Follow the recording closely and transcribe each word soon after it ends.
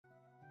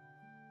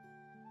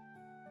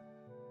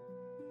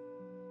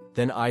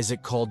Then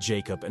Isaac called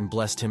Jacob and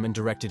blessed him and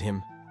directed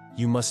him,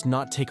 "You must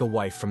not take a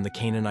wife from the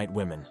Canaanite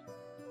women.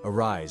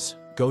 Arise,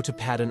 go to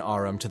Paddan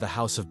Aram to the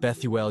house of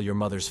Bethuel your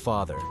mother's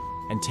father,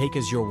 and take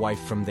as your wife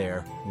from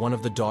there one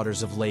of the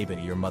daughters of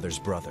Laban your mother's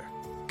brother.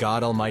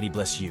 God Almighty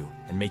bless you,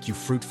 and make you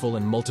fruitful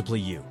and multiply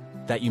you,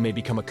 that you may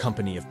become a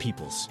company of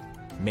peoples.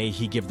 May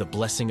he give the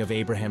blessing of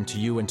Abraham to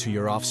you and to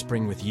your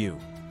offspring with you,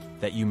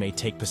 that you may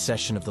take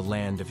possession of the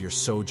land of your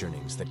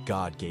sojournings that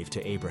God gave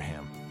to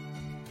Abraham."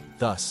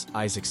 Thus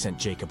Isaac sent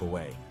Jacob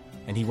away,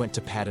 and he went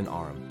to Paddan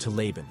Aram to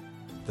Laban,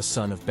 the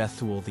son of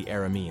Bethuel the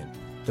Aramean,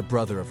 the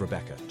brother of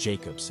Rebekah,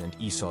 Jacob's and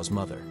Esau's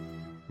mother.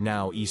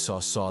 Now Esau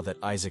saw that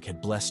Isaac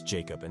had blessed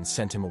Jacob and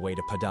sent him away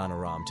to Paddan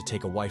Aram to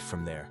take a wife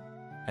from there,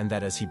 and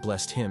that as he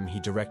blessed him he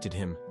directed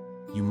him,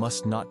 "You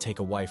must not take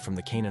a wife from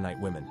the Canaanite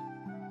women,"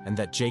 and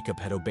that Jacob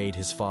had obeyed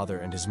his father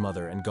and his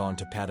mother and gone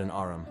to Paddan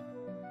Aram.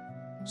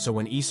 So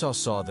when Esau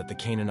saw that the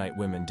Canaanite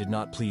women did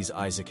not please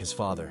Isaac his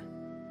father,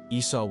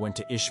 Esau went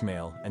to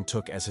Ishmael and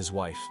took as his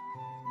wife,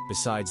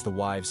 besides the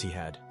wives he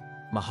had,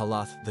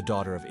 Mahalath the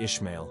daughter of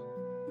Ishmael,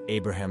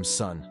 Abraham's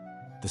son,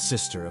 the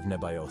sister of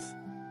Nebaioth.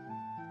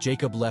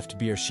 Jacob left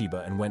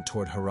Beersheba and went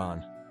toward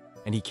Haran,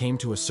 and he came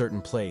to a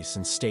certain place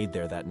and stayed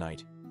there that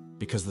night,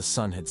 because the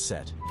sun had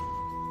set.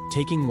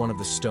 Taking one of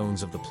the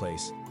stones of the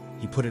place,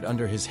 he put it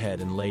under his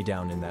head and lay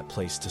down in that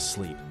place to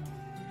sleep.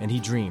 And he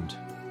dreamed,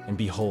 and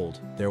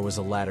behold, there was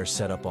a ladder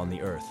set up on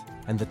the earth,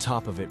 and the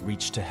top of it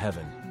reached to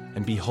heaven.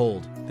 And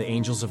behold, the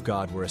angels of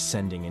God were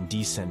ascending and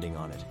descending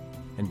on it.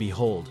 And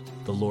behold,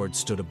 the Lord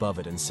stood above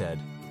it and said,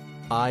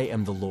 "I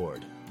am the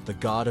Lord, the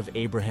God of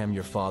Abraham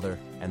your father,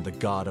 and the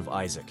God of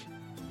Isaac.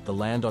 The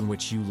land on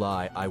which you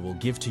lie I will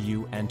give to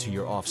you and to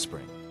your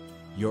offspring.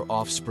 Your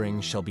offspring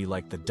shall be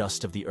like the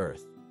dust of the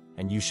earth,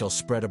 and you shall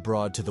spread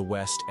abroad to the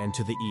west and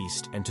to the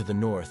east and to the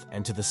north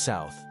and to the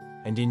south,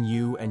 and in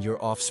you and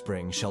your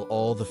offspring shall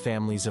all the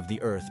families of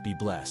the earth be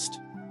blessed.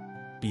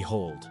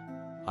 Behold,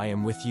 I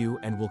am with you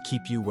and will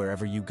keep you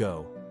wherever you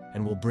go,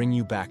 and will bring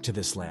you back to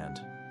this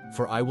land,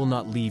 for I will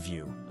not leave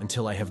you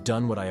until I have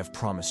done what I have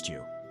promised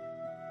you."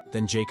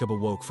 Then Jacob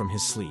awoke from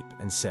his sleep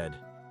and said,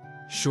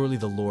 "Surely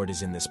the Lord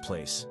is in this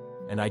place,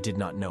 and I did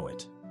not know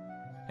it."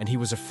 And he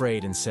was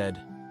afraid and said,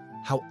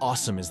 "How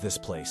awesome is this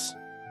place!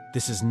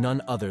 This is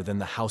none other than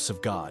the house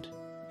of God,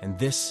 and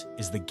this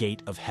is the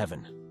gate of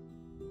heaven."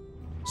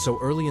 So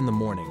early in the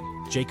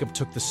morning, Jacob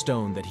took the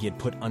stone that he had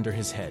put under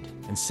his head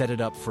and set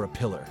it up for a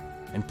pillar,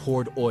 and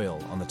poured oil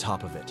on the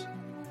top of it.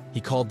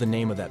 He called the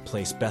name of that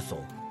place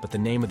Bethel, but the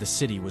name of the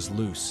city was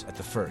Luz at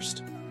the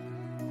first.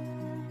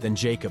 Then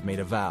Jacob made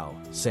a vow,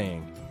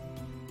 saying,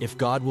 "If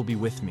God will be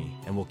with me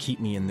and will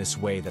keep me in this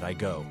way that I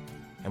go,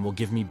 and will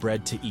give me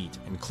bread to eat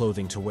and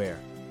clothing to wear,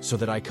 so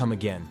that I come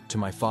again to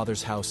my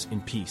father's house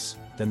in peace,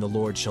 then the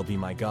Lord shall be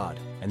my God,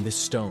 and this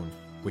stone,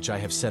 which I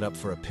have set up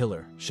for a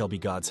pillar, shall be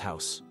God's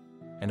house.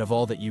 And of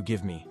all that you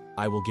give me,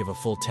 I will give a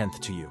full tenth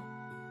to you."